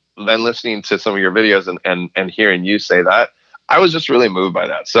then listening to some of your videos and hearing you say that, I was just really moved by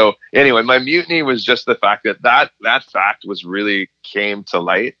that. So anyway, my mutiny was just the fact that fact was really came to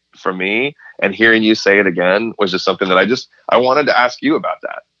light for me, and hearing you say it again was just something that I wanted to ask you about.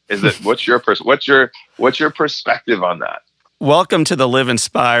 That is it. What's your perspective on that? Welcome to the Live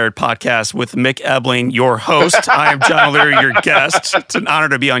Inspired podcast with Mick Ebeling, your host. I am John O'Leary, your guest. It's an honor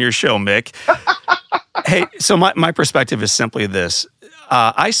to be on your show, Mick. Hey, so my perspective is simply this.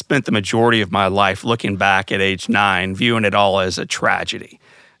 I spent the majority of my life looking back at age 9, viewing it all as a tragedy,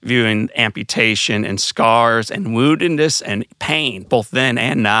 viewing amputation and scars and woundedness and pain, both then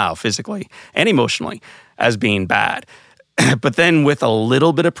and now, physically and emotionally, as being bad. But then with a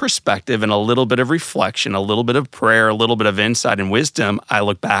little bit of perspective and a little bit of reflection, a little bit of prayer, a little bit of insight and wisdom, I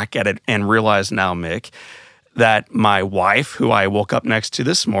look back at it and realize now, Mick, that my wife, who I woke up next to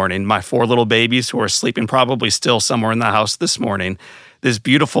this morning, my 4 little babies who are sleeping probably still somewhere in the house this morning, this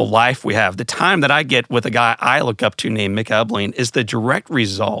beautiful life we have, the time that I get with a guy I look up to named Mick Ebeling is the direct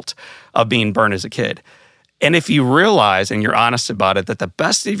result of being burned as a kid. And if you realize, and you're honest about it, that the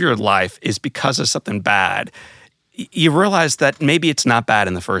best of your life is because of something bad, you realize that maybe it's not bad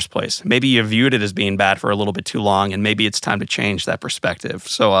in the first place. Maybe you viewed it as being bad for a little bit too long, and maybe it's time to change that perspective.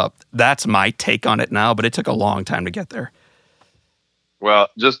 So that's my take on it now, but it took a long time to get there. Well,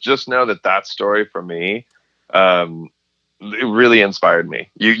 just know that story for me, it really inspired me.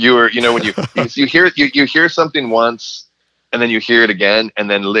 You were, when you hear something once, and then you hear it again,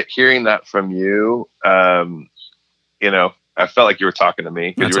 and then hearing that from you, I felt like you were talking to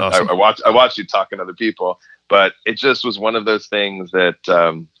me. That's awesome. I watched you talking to other people, but it just was one of those things that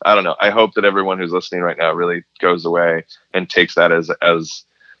I don't know. I hope that everyone who's listening right now really goes away and takes that as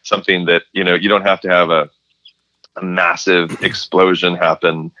something that you don't have to have a massive explosion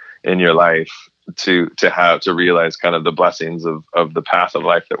happen in your life to realize kind of the blessings of the path of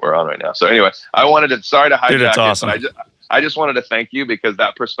life that we're on right now. So anyway, sorry to hijack Dude, that's awesome. it, but I just wanted to thank you, because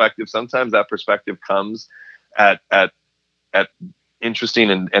sometimes that perspective comes at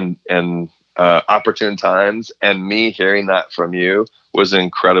interesting and opportune times, and me hearing that from you was an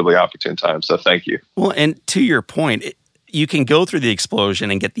incredibly opportune time. So thank you. Well, and to your point, you can go through the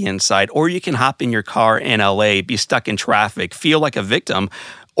explosion and get the insight, or you can hop in your car in LA, be stuck in traffic, feel like a victim,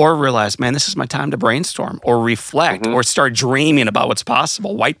 or realize, man, this is my time to brainstorm or reflect or start dreaming about what's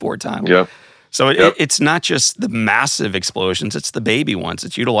possible. Whiteboard time. Yeah. So it's not just the massive explosions, it's the baby ones.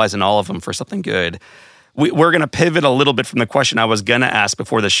 It's utilizing all of them for something good. We're going to pivot a little bit from the question I was going to ask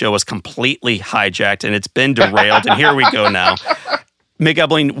before the show was completely hijacked, and it's been derailed, and here we go now. Mick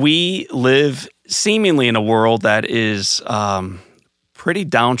Ebeling, we live seemingly in a world that is pretty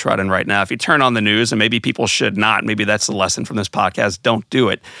downtrodden right now. If you turn on the news, and maybe people should not, maybe that's the lesson from this podcast, don't do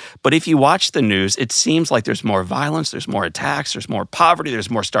it. But if you watch the news, it seems like there's more violence, there's more attacks, there's more poverty,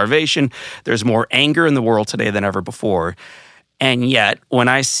 there's more starvation, there's more anger in the world today than ever before. And yet, when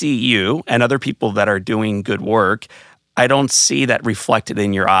I see you and other people that are doing good work, I don't see that reflected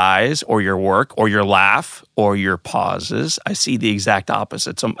in your eyes or your work or your laugh or your pauses. I see the exact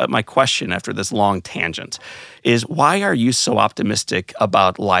opposite. So my question after this long tangent is, why are you so optimistic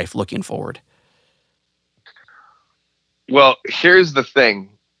about life looking forward? Well, here's the thing.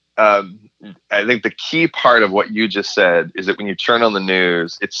 I think the key part of what you just said is that when you turn on the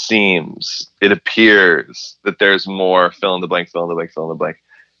news, it appears that there's more fill in the blank, fill in the blank, fill in the blank.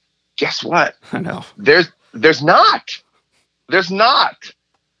 Guess what? I know. There's not. There's not.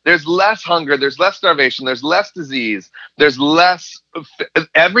 There's less hunger. There's less starvation. There's less disease. There's less.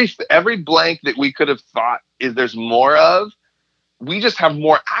 Every blank that we could have thought there's more of, we just have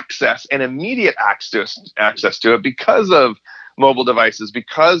more access and immediate access to it because of mobile devices,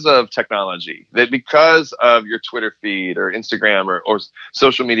 because of technology, because of your Twitter feed or Instagram or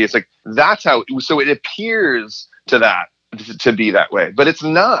social media. It's like that's how. So it appears to be that way, but it's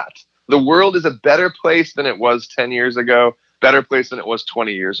not. The world is a better place than it was 10 years ago, better place than it was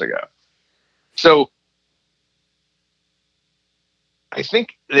 20 years ago. So I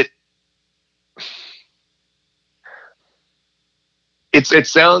think that it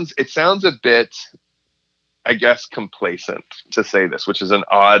sounds a bit, I guess, complacent to say this, which is an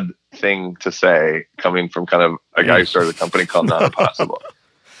odd thing to say coming from kind of a guy who started a company called Not Impossible.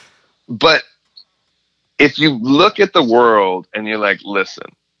 But if you look at the world and you're like, listen,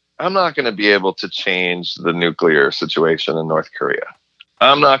 I'm not going to be able to change the nuclear situation in North Korea.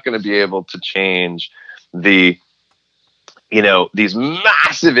 I'm not going to be able to change these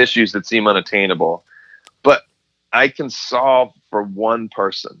massive issues that seem unattainable, but I can solve for one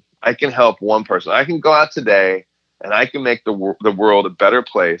person. I can help one person. I can go out today and I can make the world a better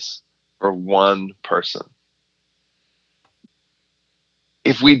place for one person.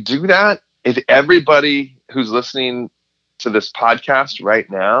 If we do that, if everybody who's listening to this podcast right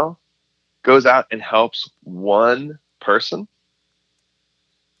now goes out and helps one person,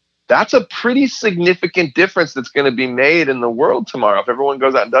 that's a pretty significant difference that's going to be made in the world tomorrow if everyone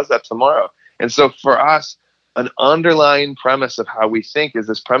goes out and does that tomorrow. And so for us, an underlying premise of how we think is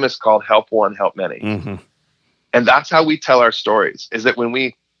this premise called help one, help many. Mm-hmm. And that's how we tell our stories, is that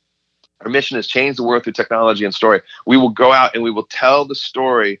our mission is change the world through technology and story. We will go out and we will tell the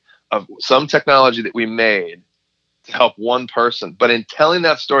story of some technology that we made to help one person. But in telling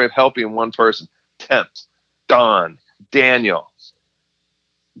that story of helping one person, Temps, Don, Daniel,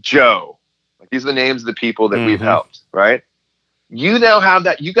 Joe, these are the names of the people that we've helped, right? You now have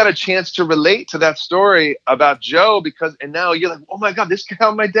that, you got a chance to relate to that story about Joe and now you're like, oh my God, this could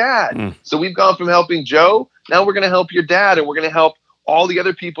help my dad. So we've gone from helping Joe, now we're going to help your dad, and we're going to help all the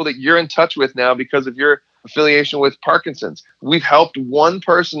other people that you're in touch with now because of your affiliation with Parkinson's. We've helped one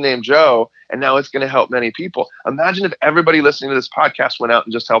person named Joe, and now it's going to help many people. Imagine if everybody listening to this podcast went out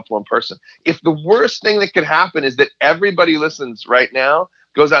and just helped one person. If the worst thing that could happen is that everybody listens right now,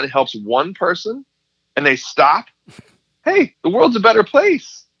 goes out and helps one person, and they stop, hey, the world's a better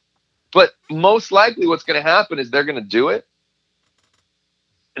place. But most likely what's going to happen is they're going to do it,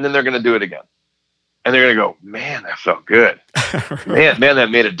 and then they're going to do it again. And they're going to go, man, that felt good. man,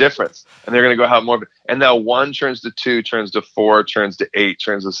 that made a difference. And they're going to go have more. And now 1 turns to 2, turns to 4, turns to 8,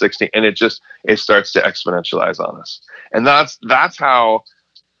 turns to 16. And it starts to exponentialize on us. And that's how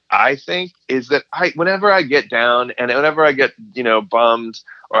I think, is that whenever I get down and whenever I get, bummed,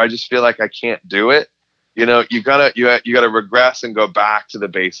 or I just feel like I can't do it, you gotta regress and go back to the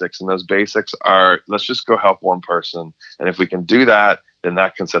basics. And those basics are, let's just go help one person. And if we can do that, then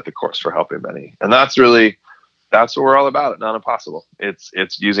that can set the course for helping many. And that's what we're all about at Not Impossible.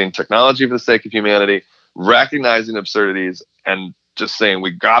 It's using technology for the sake of humanity, recognizing absurdities, and just saying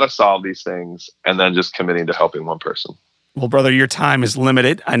we got to solve these things, and then just committing to helping one person. Well, brother, your time is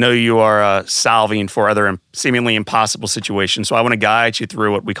limited. I know you are solving for other seemingly impossible situations. So I want to guide you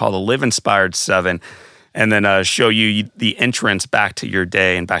through what we call the Live Inspired 7, and then show you the entrance back to your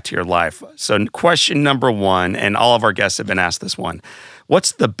day and back to your life. So question number 1, and all of our guests have been asked this one.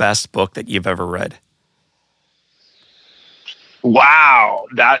 What's the best book that you've ever read? Wow,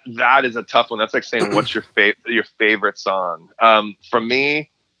 that is a tough one. That's like saying, what's your favorite song? For me,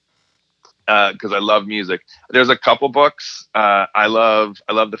 because I love music, there's a couple books. I love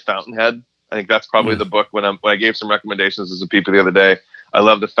The Fountainhead. I think that's probably the book when I gave some recommendations to some people the other day. I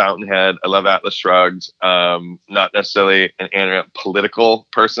love The Fountainhead. I love Atlas Shrugged. Not necessarily an Ayn Rand political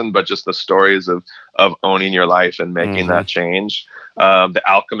person, but just the stories of owning your life and making that change. The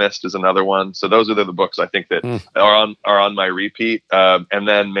Alchemist is another one. So those are the books I think that are on my repeat. And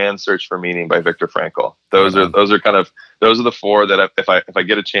then Man's Search for Meaning by Viktor Frankl. Those are the 4 that if I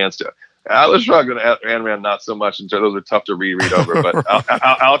get a chance to. Atlas Shrugged and Ayn Rand, not so much. Those are tough to reread over. But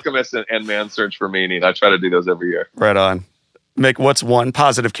Alchemist and Man's Search for Meaning, I try to do those every year. Right on. Mick, what's one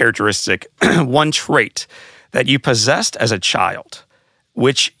positive characteristic, one trait that you possessed as a child,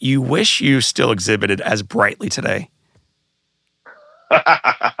 which you wish you still exhibited as brightly today?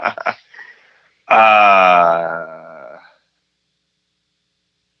 I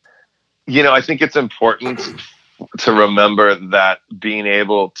think it's important to remember that being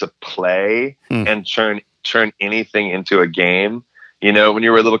able to play and turn anything into a game. When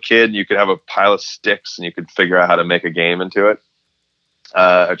you were a little kid, you could have a pile of sticks and you could figure out how to make a game into it,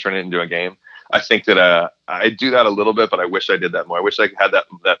 or turn it into a game. I think that I do that a little bit, but I wish I did that more. I wish I had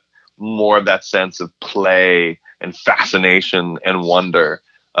that more of that sense of play and fascination and wonder.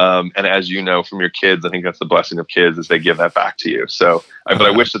 And as you know from your kids, I think that's the blessing of kids, is they give that back to you. So, but I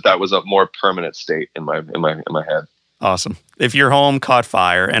wish that was a more permanent state in my head. Awesome. If your home caught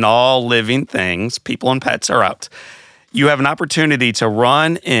fire and all living things, people and pets, are out, you have an opportunity to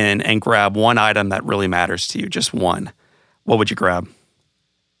run in and grab one item that really matters to you, just one. What would you grab?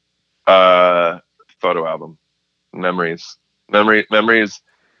 Photo album. Memories, I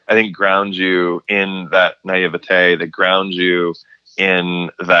think, ground you in that naivete, that ground you in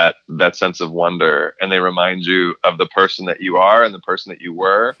that sense of wonder, and they remind you of the person that you are and the person that you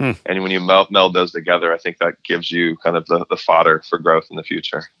were. And when you meld those together, I think that gives you kind of the fodder for growth in the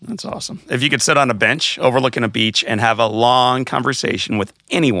future. That's awesome. If you could sit on a bench overlooking a beach and have a long conversation with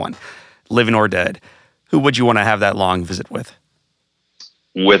anyone, living or dead, who would you want to have that long visit with?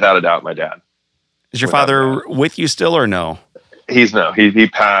 Without a doubt, my dad. Is your father with you still, or no? He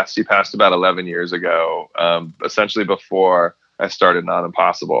passed. He passed about 11 years ago, essentially before I started Not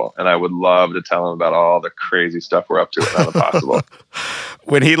Impossible, and I would love to tell him about all the crazy stuff we're up to at Not Impossible.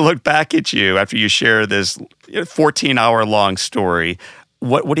 When he looked back at you after you share this 14-hour-long story,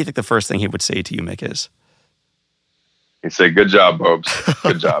 what do you think the first thing he would say to you, Mick, is? He'd say, "Good job, Bobes.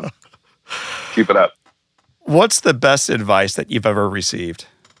 Good job. Keep it up." What's the best advice that you've ever received?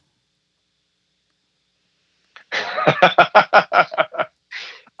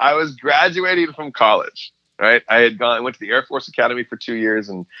 I was graduating from college. Right, I went to the Air Force Academy for 2 years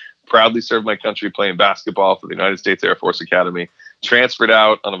and proudly served my country playing basketball for the United States Air Force Academy. Transferred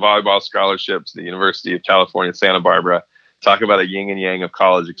out on a volleyball scholarship to the University of California, Santa Barbara. Talk about a yin and yang of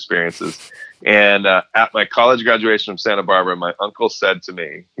college experiences. And at my college graduation from Santa Barbara, my uncle said to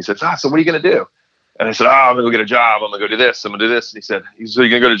me, he said, "So what are you going to do?" And I said, "I'm going to go get a job. I'm going to go do this. I'm going to do this." And he said, "So you're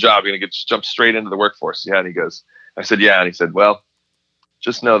going to go to a job? You're going to jump straight into the workforce?" "Yeah." And he goes, I said, "Yeah." And he said, "Well,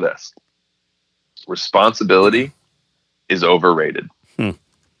 just know this. Responsibility is overrated." And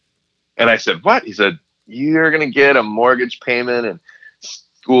I said, "What?" He said, "You're going to get a mortgage payment and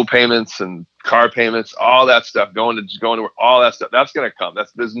school payments and car payments, all that stuff, going to work, all that stuff, that's going to come.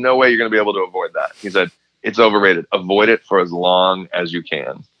 There's no way you're going to be able to avoid that. He said, it's overrated. Avoid it for as long as you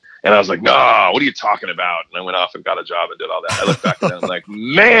can. And I was like, no, what are you talking about? And I went off and got a job and did all that. I look back at it and I'm like,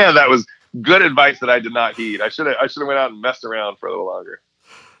 man, that was good advice that I did not heed. I should have went out and messed around for a little longer.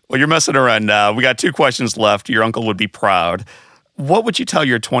 Well, you're messing around now. We got 2 questions left. Your uncle would be proud. What would you tell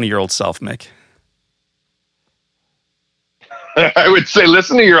your 20-year-old self, Mick? I would say,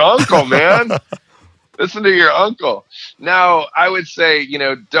 listen to your uncle, man. Listen to your uncle. Now, I would say,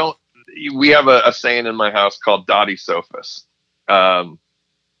 we have a saying in my house called Dottie Sophus. And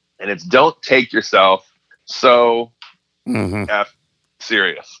it's don't take yourself so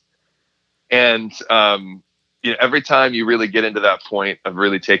serious. And, every time you really get into that point of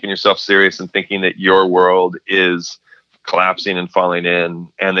really taking yourself serious and thinking that your world is collapsing and falling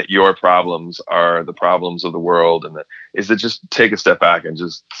in, and that your problems are the problems of the world, and that is to just take a step back and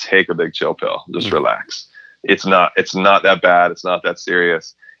just take a big chill pill, just relax. It's not that bad. It's not that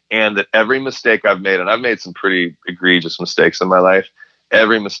serious. And that every mistake I've made, and I've made some pretty egregious mistakes in my life,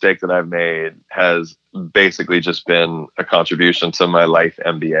 every mistake that I've made has basically just been a contribution to my life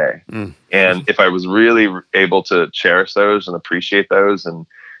MBA. And if I was really able to cherish those and appreciate those and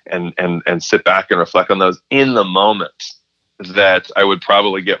sit back and reflect on those in the moment, that I would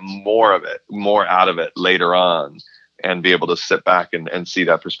probably get more out of it later on, and be able to sit back and see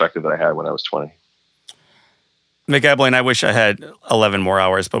that perspective that I had when I was 20. Mick Ebeling, I wish I had 11 more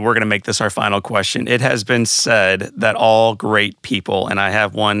hours, but we're going to make this our final question. It has been said that all great people, and I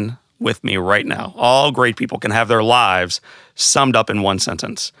have one with me right now, all great people can have their lives summed up in one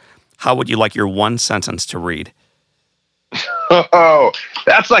sentence. How would you like your one sentence to read? Oh,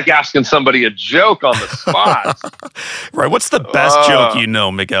 that's like asking somebody a joke on the spot. Right. What's the best joke you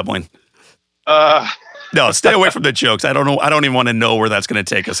know, Mick Ebeling? No, stay away from the jokes. I don't know. I don't even want to know where that's going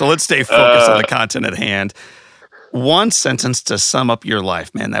to take us. So let's stay focused on the content at hand. One sentence to sum up your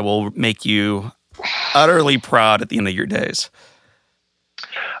life, man, that will make you utterly proud at the end of your days.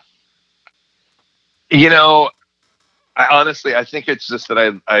 I think it's just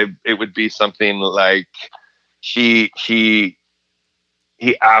that it would be something like he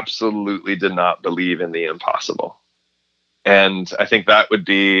absolutely did not believe in the impossible. And I think that would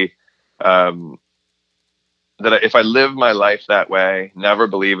be, that if I live my life that way, never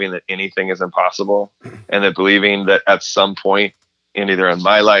believing that anything is impossible, and that believing that at some point in either in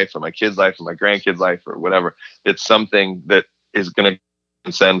my life or my kids' life or my grandkids' life or whatever, it's something that is going to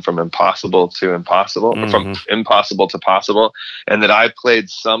transcend from impossible to impossible, or from impossible to possible. And that I played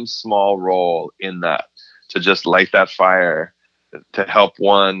some small role in that, to just light that fire, to help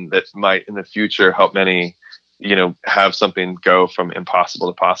one that might in the future help many, have something go from impossible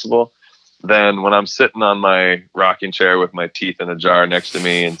to possible. Then when I'm sitting on my rocking chair with my teeth in a jar next to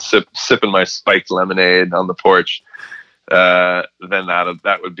me and sipping my spiked lemonade on the porch, then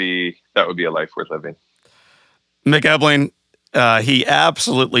that would be a life worth living. Mick Ebeling, he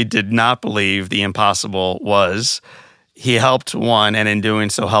absolutely did not believe the impossible was. He helped one, and in doing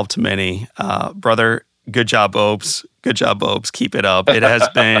so helped many. Brother, good job, Obes. Good job, Obes. Keep it up. It has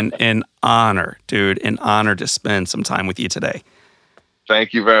been an honor, dude, an honor to spend some time with you today.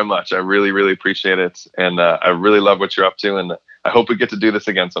 Thank you very much. I really, really appreciate it. And I really love what you're up to. And I hope we get to do this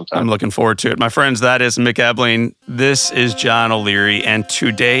again sometime. I'm looking forward to it. My friends, that is Mick Ebeling. This is John O'Leary. And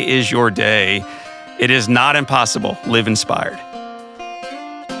today is your day. It is not impossible. Live inspired.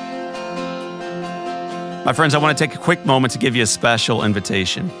 My friends, I want to take a quick moment to give you a special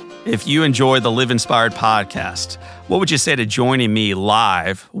invitation. If you enjoy the Live Inspired podcast, what would you say to joining me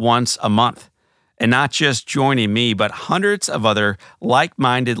live once a month? And not just joining me, but hundreds of other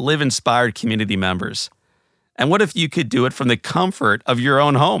like-minded Live Inspired community members. And what if you could do it from the comfort of your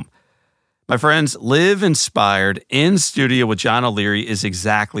own home? My friends, Live Inspired in studio with John O'Leary is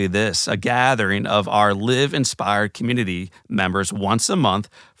exactly this, a gathering of our Live Inspired community members once a month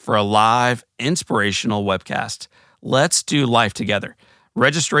for a live, inspirational webcast. Let's do life together.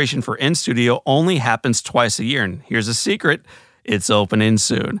 Registration for In Studio only happens twice a year, and here's a secret, it's opening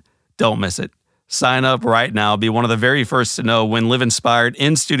soon. Don't miss it. Sign up right now. Be one of the very first to know when Live Inspired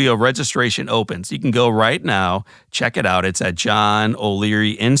In Studio registration opens. You can go right now. Check it out. It's at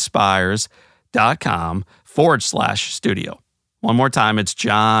johnolearyinspires.com/studio. One more time. It's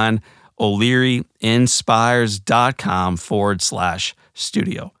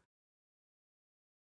johnolearyinspires.com/studio.